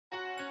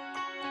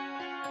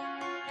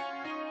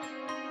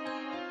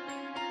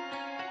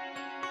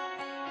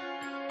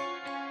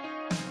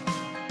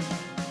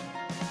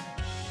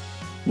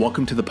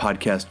Welcome to the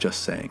podcast,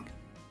 Just Saying.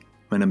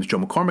 My name is Joe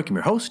McCormick. I'm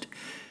your host.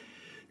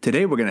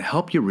 Today, we're going to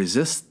help you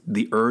resist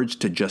the urge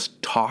to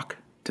just talk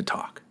to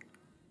talk.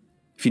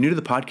 If you're new to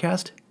the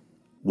podcast,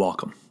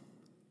 welcome.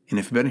 And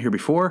if you've been here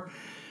before,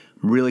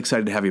 I'm really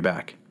excited to have you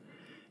back.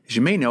 As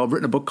you may know, I've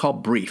written a book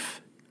called Brief,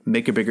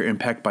 Make a Bigger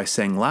Impact by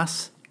Saying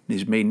Less. And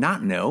as you may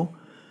not know,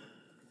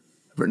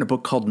 I've written a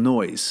book called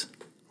Noise,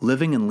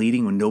 Living and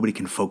Leading When Nobody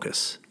Can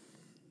Focus.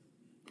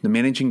 The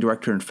managing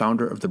director and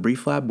founder of the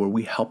Brief Lab, where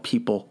we help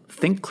people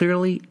think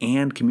clearly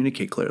and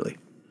communicate clearly.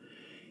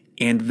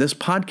 And this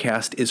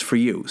podcast is for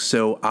you.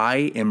 So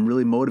I am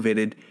really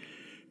motivated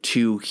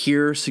to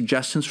hear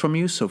suggestions from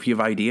you. So if you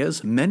have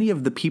ideas, many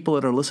of the people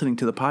that are listening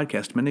to the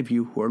podcast, many of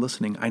you who are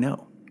listening, I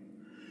know.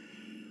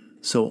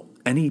 So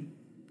any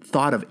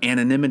thought of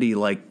anonymity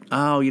like,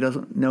 oh, he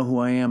doesn't know who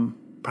I am,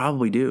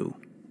 probably do.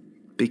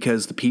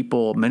 Because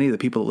many of the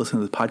people that listen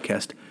to the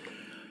podcast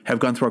have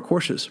gone through our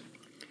courses.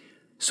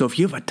 So if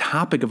you have a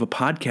topic of a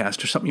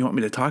podcast or something you want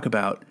me to talk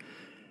about,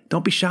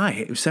 don't be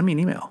shy. Send me an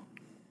email.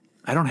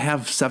 I don't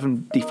have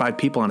 75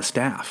 people on a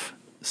staff.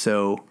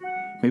 So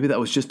maybe that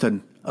was just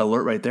an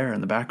alert right there in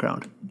the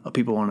background.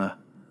 People want to...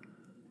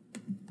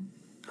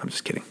 I'm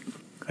just kidding.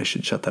 I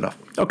should shut that off.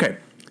 Okay,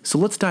 so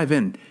let's dive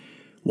in.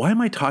 Why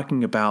am I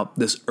talking about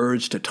this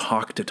urge to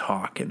talk,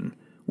 and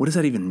what does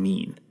that even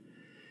mean?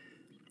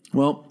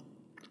 Well,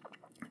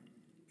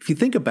 if you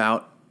think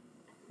about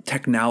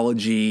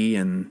technology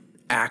and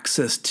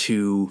access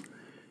to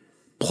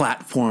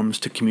platforms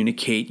to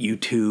communicate,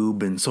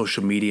 YouTube and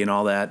social media and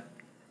all that,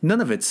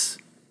 none of it's,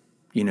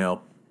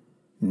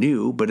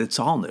 new, but it's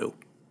all new.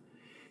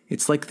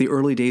 It's like the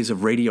early days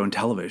of radio and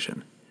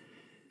television,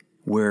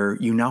 where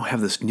you now have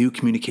this new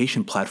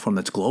communication platform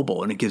that's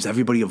global and it gives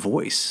everybody a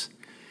voice.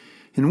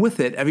 And with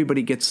it,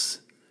 everybody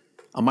gets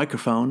a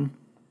microphone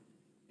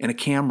and a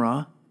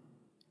camera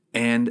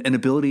and an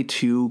ability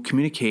to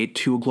communicate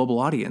to a global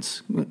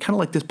audience, kind of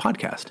like this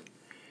podcast.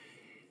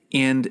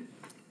 And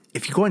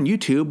if you go on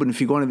YouTube and if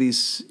you go on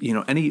these,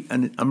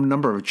 a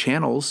number of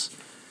channels,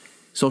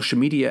 social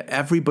media,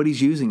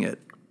 everybody's using it.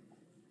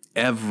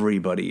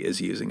 Everybody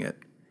is using it.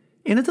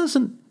 And it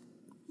doesn't,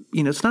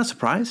 it's not a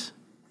surprise.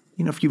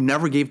 If you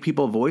never gave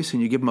people a voice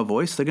and you give them a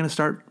voice, they're going to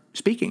start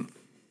speaking.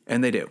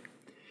 And they do.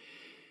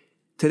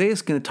 Today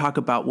is going to talk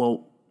about,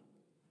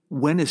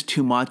 when is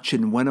too much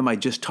and when am I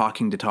just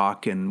talking to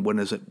talk and when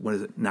does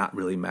it not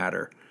really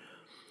matter?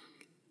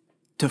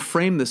 To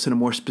frame this in a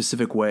more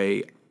specific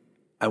way,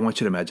 I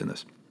want you to imagine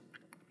this.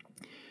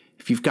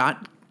 If you've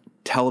got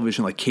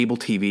television like cable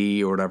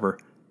TV or whatever,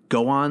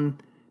 go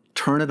on,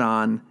 turn it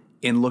on,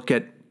 and look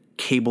at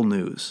cable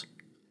news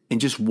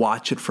and just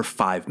watch it for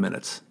 5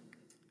 minutes.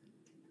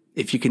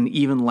 If you can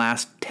even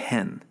last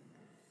 10.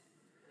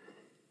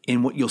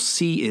 And what you'll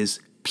see is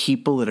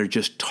people that are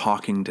just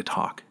talking to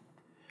talk.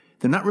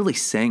 They're not really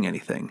saying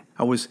anything.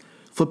 I was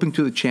flipping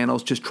through the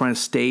channels just trying to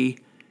stay,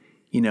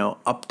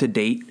 up to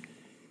date.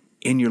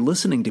 And you're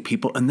listening to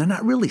people, and they're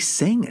not really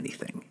saying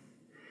anything.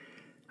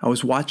 I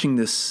was watching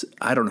this,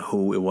 I don't know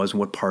who it was and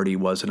what party it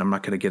was, and I'm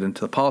not going to get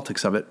into the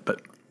politics of it,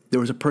 but there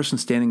was a person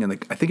standing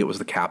I think it was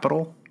the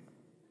Capitol.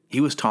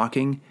 He was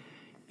talking,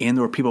 and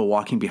there were people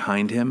walking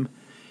behind him.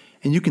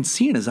 And you can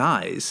see in his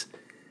eyes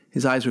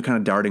were kind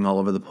of darting all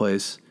over the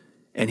place.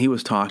 And he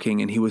was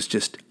talking, and he was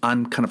just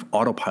on kind of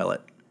autopilot.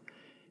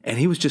 And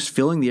he was just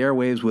filling the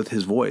airwaves with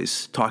his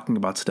voice, talking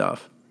about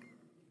stuff.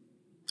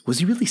 Was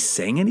he really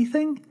saying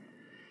anything?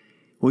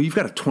 Well, you've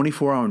got a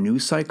 24-hour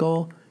news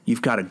cycle.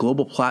 You've got a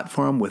global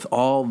platform with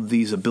all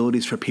these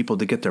abilities for people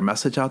to get their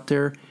message out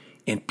there,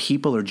 and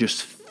people are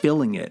just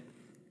filling it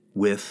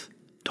with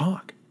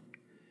talk.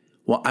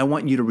 Well, I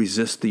want you to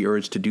resist the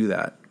urge to do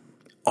that.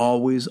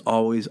 Always,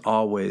 always,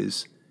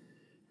 always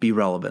be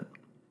relevant.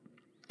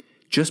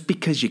 Just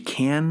because you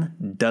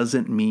can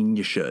doesn't mean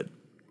you should.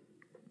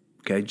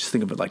 Okay, just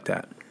think of it like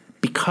that.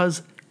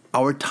 Because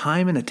our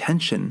time and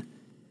attention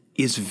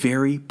is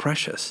very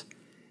precious.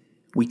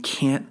 We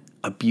can't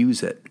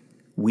abuse it.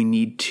 We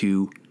need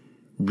to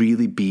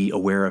really be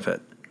aware of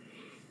it.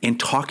 And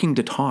talking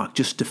to talk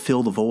just to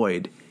fill the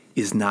void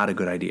is not a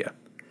good idea.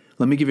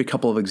 Let me give you a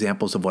couple of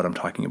examples of what I'm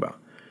talking about.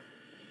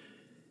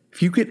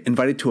 If you get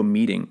invited to a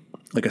meeting,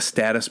 like a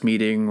status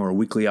meeting or a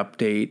weekly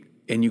update,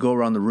 and you go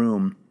around the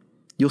room,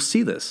 you'll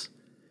see this.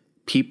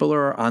 People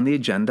are on the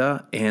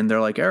agenda and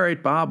they're like, all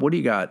right, Bob, what do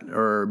you got?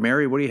 Or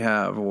Mary, what do you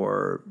have?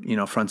 Or,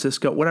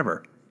 Francisco,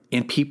 whatever.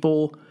 And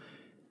people...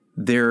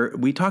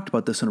 we talked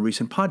about this in a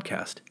recent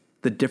podcast,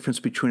 the difference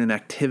between an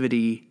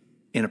activity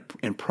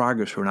and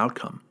progress or an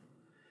outcome.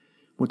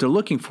 What they're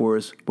looking for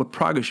is what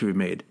progress have you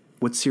made?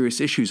 What serious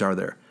issues are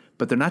there?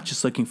 But they're not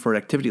just looking for an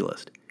activity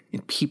list.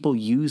 And people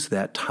use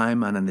that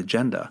time on an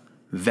agenda,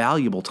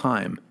 valuable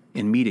time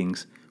in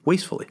meetings,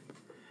 wastefully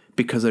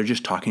because they're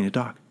just talking to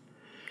talk.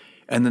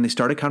 And then they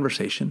start a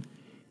conversation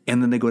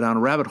and then they go down a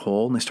rabbit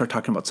hole and they start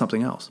talking about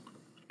something else.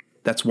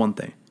 That's one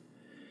thing.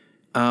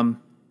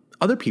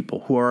 Other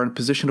people who are in a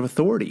position of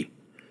authority,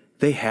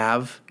 they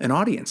have an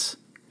audience.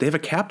 They have a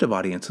captive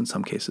audience in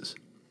some cases.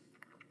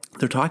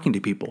 They're talking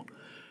to people.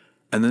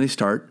 And then they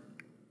start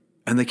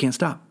and they can't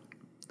stop.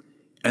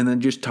 And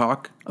then just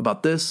talk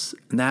about this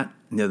and that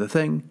and the other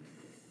thing,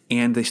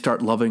 and they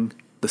start loving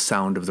the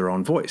sound of their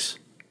own voice.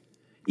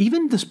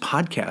 Even this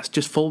podcast,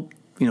 just full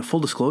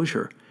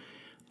disclosure,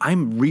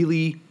 I'm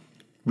really,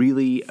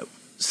 really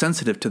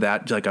sensitive to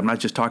that. Like, I'm not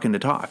just talking to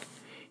talk.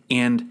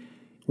 And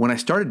when I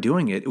started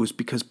doing it, it was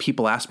because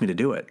people asked me to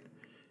do it.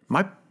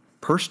 My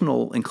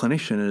personal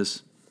inclination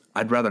is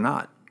I'd rather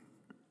not.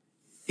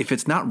 If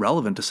it's not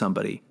relevant to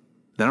somebody,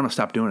 then I'm going to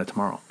stop doing it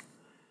tomorrow.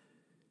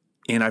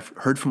 And I've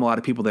heard from a lot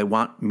of people they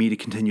want me to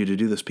continue to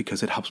do this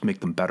because it helps make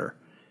them better.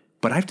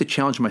 But I have to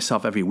challenge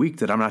myself every week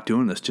that I'm not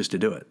doing this just to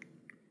do it.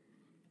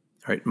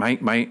 All right?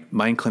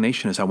 My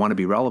inclination is I want to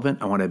be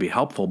relevant, I want to be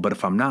helpful, but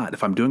if I'm not,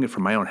 if I'm doing it for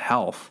my own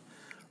health,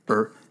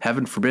 or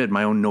heaven forbid,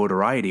 my own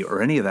notoriety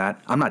or any of that,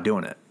 I'm not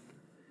doing it.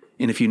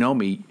 And if you know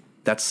me,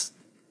 that's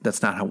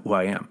not who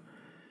I am.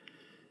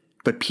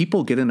 But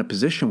people get in a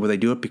position where they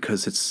do it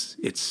because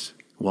it's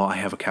I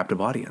have a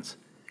captive audience,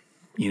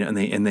 and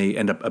they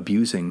end up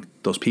abusing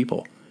those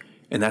people,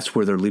 and that's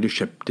where their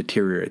leadership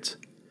deteriorates.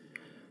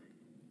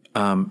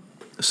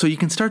 So you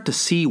can start to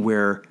see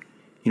where,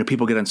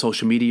 people get on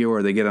social media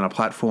or they get on a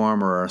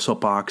platform or a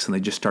soapbox and they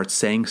just start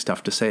saying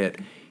stuff to say it,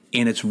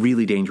 and it's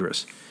really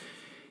dangerous.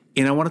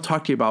 And I want to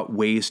talk to you about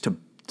ways to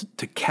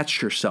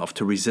catch yourself,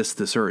 to resist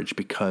this urge,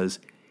 because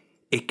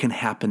it can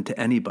happen to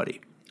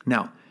anybody.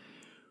 Now,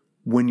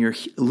 when you're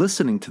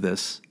listening to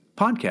this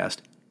podcast,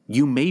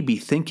 you may be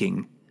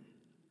thinking,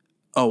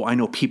 oh, I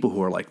know people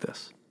who are like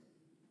this.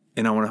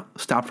 And I want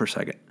to stop for a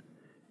second.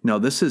 No,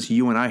 this is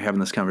you and I having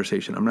this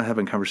conversation. I'm not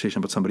having a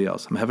conversation with somebody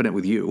else. I'm having it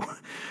with you.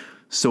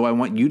 So I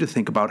want you to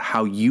think about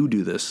how you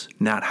do this,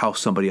 not how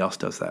somebody else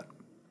does that.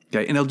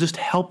 Okay? And it'll just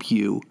help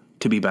you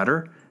to be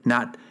better.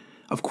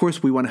 Of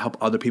course, we want to help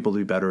other people to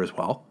be better as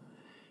well.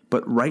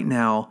 But right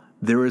now,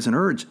 there is an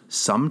urge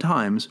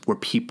sometimes where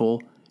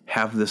people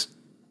have this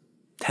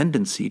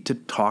tendency to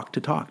talk,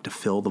 to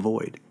fill the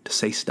void, to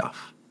say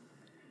stuff.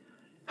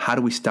 How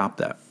do we stop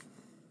that?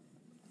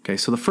 Okay,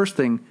 so the first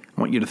thing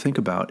I want you to think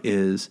about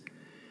is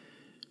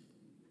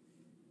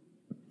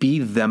be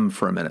them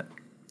for a minute.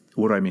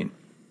 What do I mean?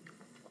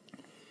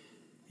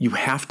 You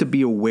have to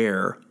be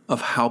aware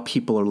of how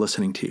people are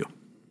listening to you.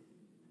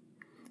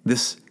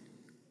 This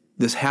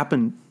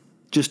happened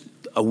just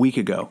a week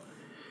ago.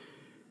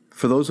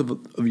 For those of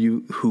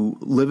you who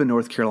live in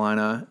North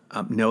Carolina,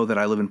 know that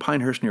I live in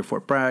Pinehurst near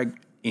Fort Bragg,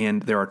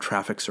 and there are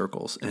traffic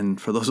circles. And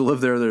for those who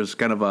live there,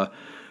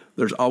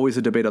 there's always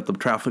a debate about the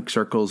traffic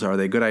circles. Are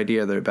they a good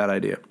idea? Are they a bad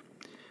idea?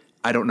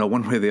 I don't know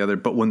one way or the other,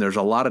 but when there's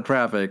a lot of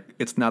traffic,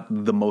 it's not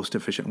the most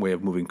efficient way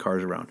of moving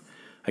cars around.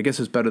 I guess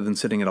it's better than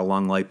sitting at a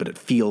long light, but it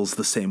feels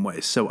the same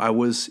way. So I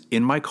was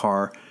in my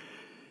car,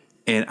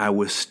 and I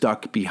was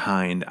stuck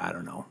behind,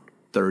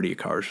 30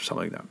 cars or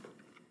something like that.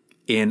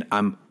 And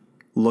I'm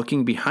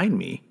looking behind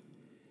me,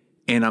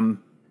 and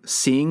I'm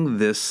seeing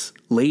this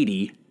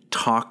lady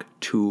talk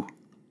to,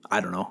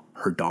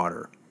 her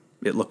daughter.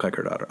 It looked like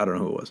her daughter. I don't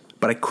know who it was.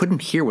 But I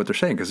couldn't hear what they're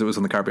saying because it was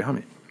in the car behind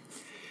me.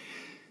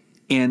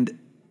 And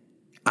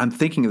I'm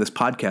thinking of this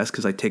podcast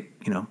because I take,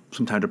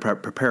 some time to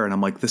prepare, and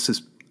I'm like,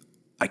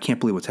 I can't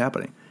believe what's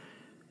happening.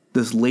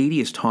 This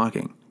lady is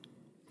talking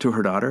to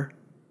her daughter,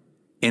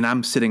 and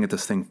I'm sitting at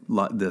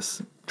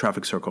this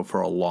traffic circle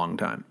for a long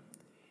time.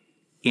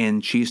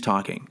 And she's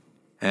talking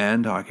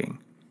and talking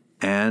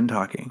and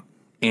talking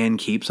and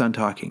keeps on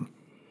talking.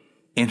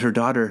 And her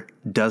daughter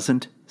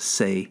doesn't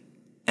say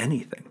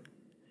anything.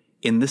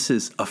 And this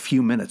is a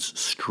few minutes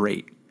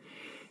straight.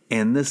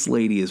 And this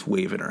lady is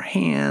waving her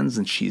hands,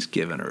 and she's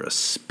giving her a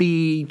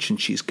speech, and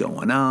she's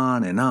going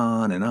on and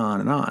on and on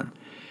and on.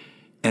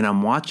 And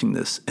I'm watching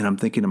this, and I'm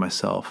thinking to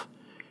myself,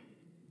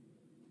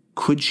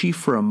 could she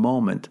for a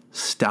moment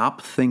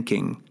stop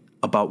thinking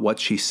about what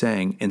she's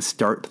saying and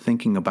start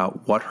thinking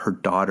about what her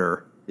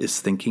daughter is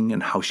thinking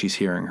and how she's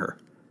hearing her?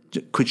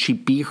 Could she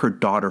be her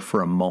daughter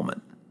for a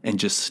moment and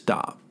just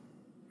stop?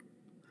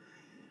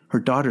 Her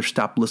daughter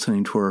stopped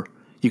listening to her.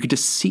 You could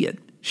just see it.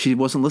 She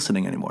wasn't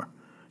listening anymore.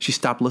 She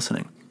stopped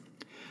listening.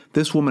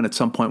 This woman at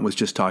some point was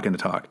just talking to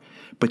talk.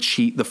 But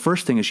the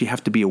first thing is you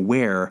have to be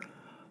aware,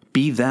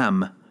 be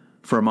them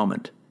for a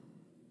moment.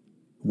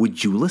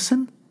 Would you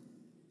listen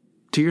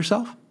to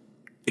yourself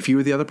if you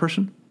were the other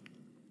person?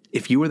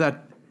 If you were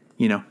that,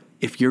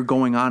 if you're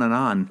going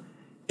on,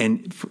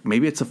 and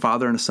maybe it's a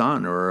father and a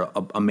son or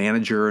a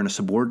manager and a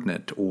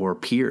subordinate or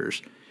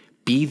peers,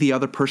 be the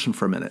other person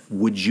for a minute.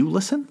 Would you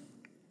listen?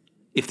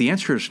 If the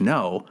answer is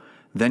no,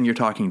 then you're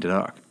talking to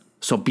talk.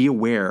 So be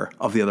aware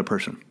of the other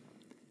person.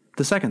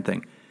 The second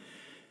thing,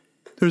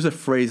 there's a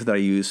phrase that I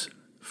use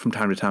from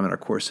time to time in our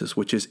courses,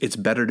 which is it's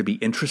better to be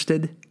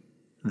interested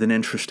than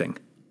interesting.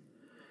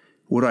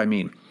 What do I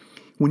mean?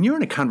 When you're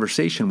in a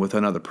conversation with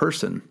another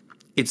person,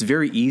 it's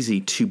very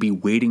easy to be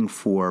waiting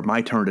for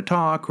my turn to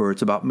talk, or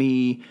it's about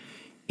me,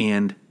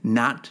 and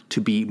not to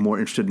be more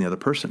interested in the other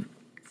person.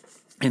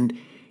 And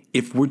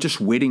if we're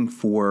just waiting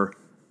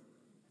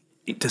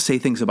to say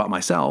things about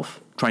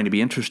myself, trying to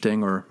be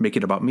interesting or make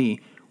it about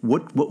me,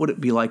 what would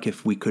it be like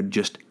if we could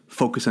just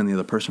focus on the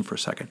other person for a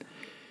second?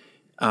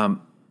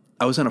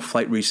 I was on a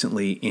flight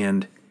recently,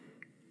 and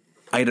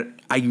I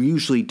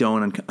usually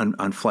don't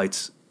on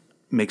flights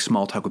make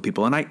small talk with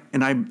people, and I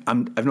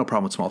have no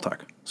problem with small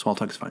talk. Small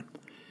talk is fine.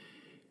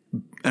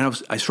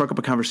 And I struck up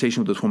a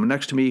conversation with this woman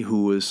next to me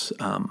who was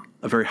a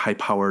very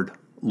high-powered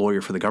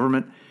lawyer for the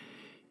government,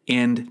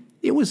 and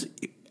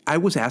I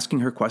was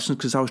asking her questions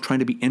because I was trying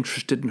to be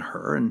interested in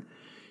her, and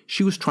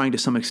she was trying to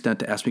some extent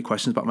to ask me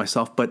questions about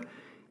myself. But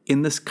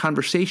in this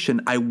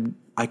conversation,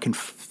 I can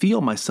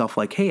feel myself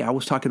like, hey, I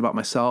was talking about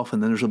myself,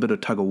 and then there's a bit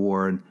of tug of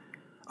war, and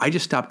I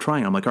just stopped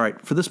trying. I'm like, all right,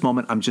 for this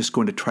moment, I'm just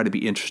going to try to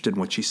be interested in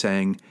what she's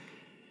saying,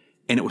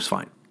 and it was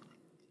fine,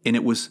 and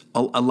it was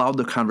allowed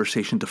the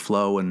conversation to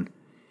flow, and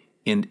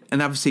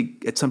obviously,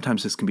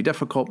 sometimes this can be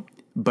difficult,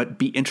 but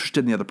be interested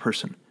in the other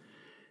person.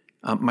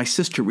 My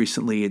sister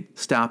recently had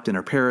stopped in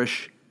her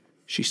parish.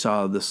 She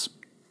saw this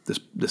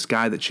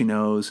guy that she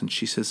knows, and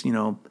she says,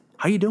 how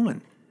you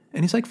doing?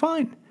 And he's like,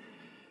 fine.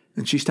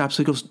 And she stops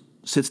and goes,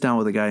 sits down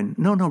with the guy.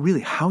 No,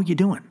 really, how you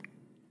doing?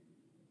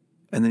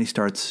 And then he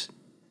starts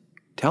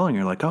telling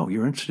her, like, oh,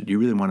 you're interested. You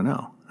really want to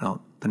know.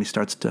 Well, then he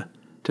starts to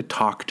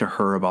talk to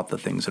her about the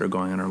things that are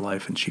going on in her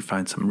life, and she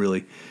finds some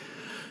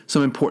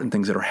important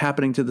things that are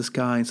happening to this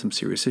guy and some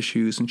serious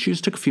issues. And she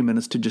just took a few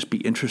minutes to just be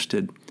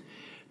interested.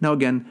 Now,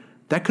 again,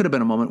 that could have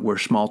been a moment where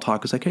small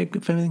talk was like, hey,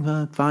 if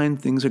everything fine,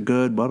 things are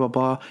good, blah, blah,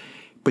 blah.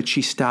 But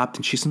she stopped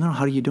and she said, no,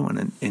 how are you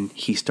doing? And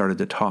he started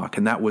to talk.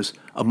 And that was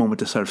a moment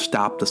to sort of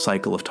stop the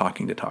cycle of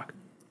talking to talk.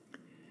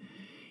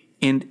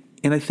 And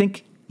I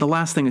think the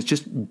last thing is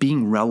just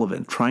being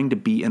relevant, trying to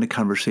be in a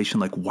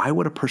conversation like, why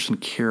would a person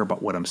care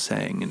about what I'm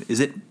saying? And is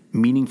it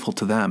meaningful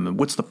to them? And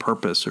what's the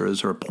purpose? Or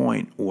is there a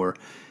point? Or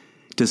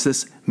does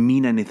this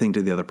mean anything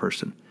to the other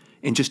person?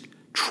 And just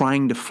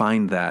trying to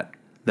find that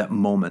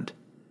moment,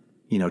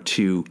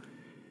 to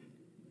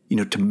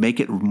make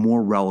it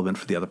more relevant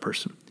for the other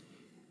person.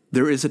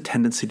 There is a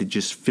tendency to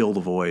just fill the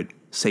void,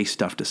 say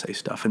stuff to say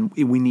stuff, and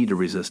we need to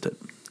resist it.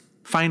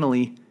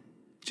 Finally,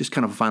 just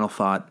kind of a final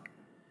thought,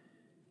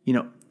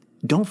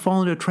 don't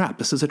fall into a trap.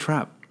 This is a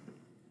trap.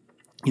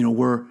 I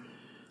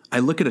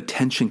look at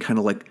attention kind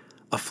of like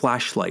a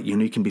flashlight.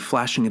 You can be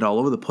flashing it all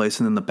over the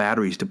place, and then the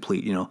batteries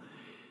deplete.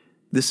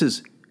 This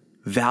is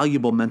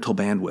valuable mental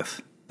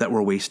bandwidth that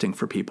we're wasting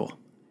for people.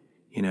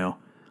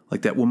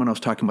 Like that woman I was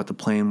talking about the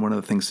plane, one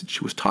of the things that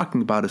she was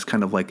talking about is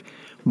kind of like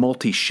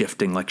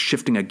multi-shifting, like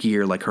shifting a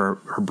gear, like her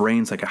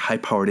brain's like a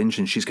high-powered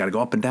engine. She's got to go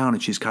up and down,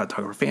 and she's got to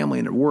talk to her family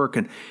and at work,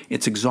 and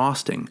it's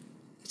exhausting.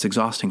 It's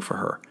exhausting for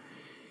her.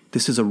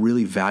 This is a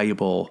really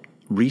valuable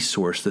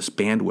resource, this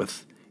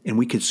bandwidth, and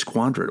we could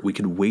squander it. We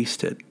could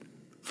waste it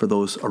for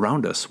those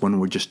around us when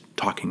we're just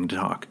talking to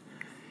talk.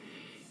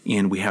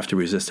 And we have to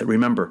resist it.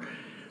 Remember,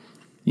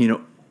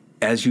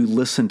 as you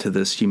listen to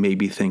this, you may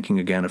be thinking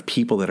again of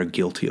people that are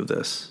guilty of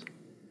this.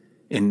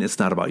 And it's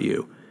not about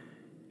you.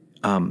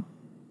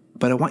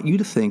 But I want you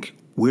to think,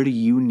 where do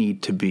you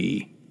need to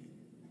be?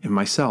 And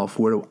myself,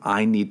 where do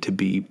I need to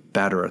be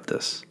better at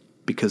this?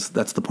 Because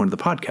that's the point of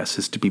the podcast,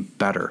 is to be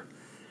better,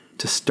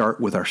 to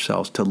start with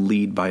ourselves, to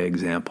lead by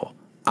example.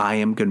 I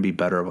am going to be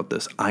better about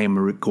this. I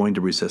am going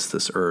to resist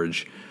this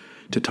urge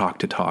to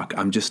talk.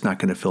 I'm just not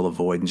going to fill a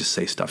void and just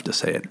say stuff to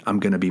say it. I'm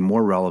going to be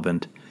more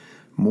relevant,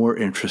 more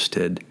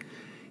interested,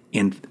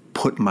 and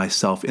put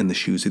myself in the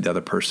shoes of the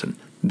other person.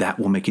 That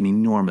will make an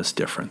enormous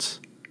difference.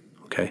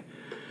 Okay?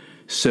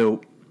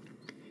 So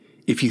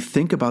if you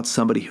think about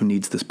somebody who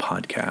needs this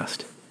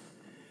podcast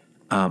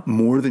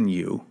more than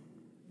you,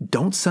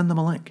 don't send them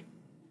a link.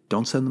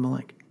 Don't send them a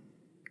link.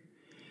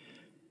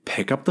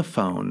 Pick up the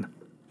phone,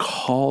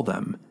 call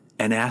them,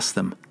 and ask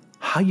them,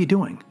 how you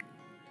doing?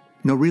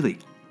 No, really,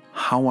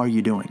 how are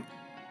you doing?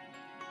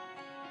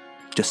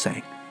 Just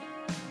saying.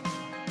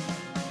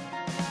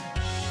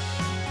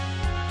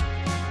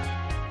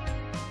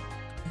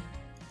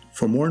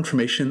 For more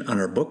information on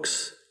our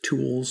books,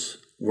 tools,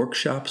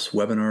 workshops,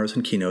 webinars,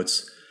 and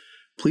keynotes,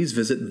 please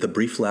visit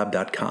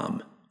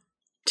thebrieflab.com.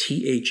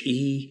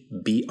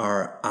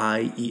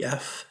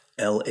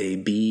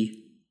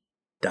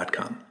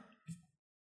 TheBrieflab.com.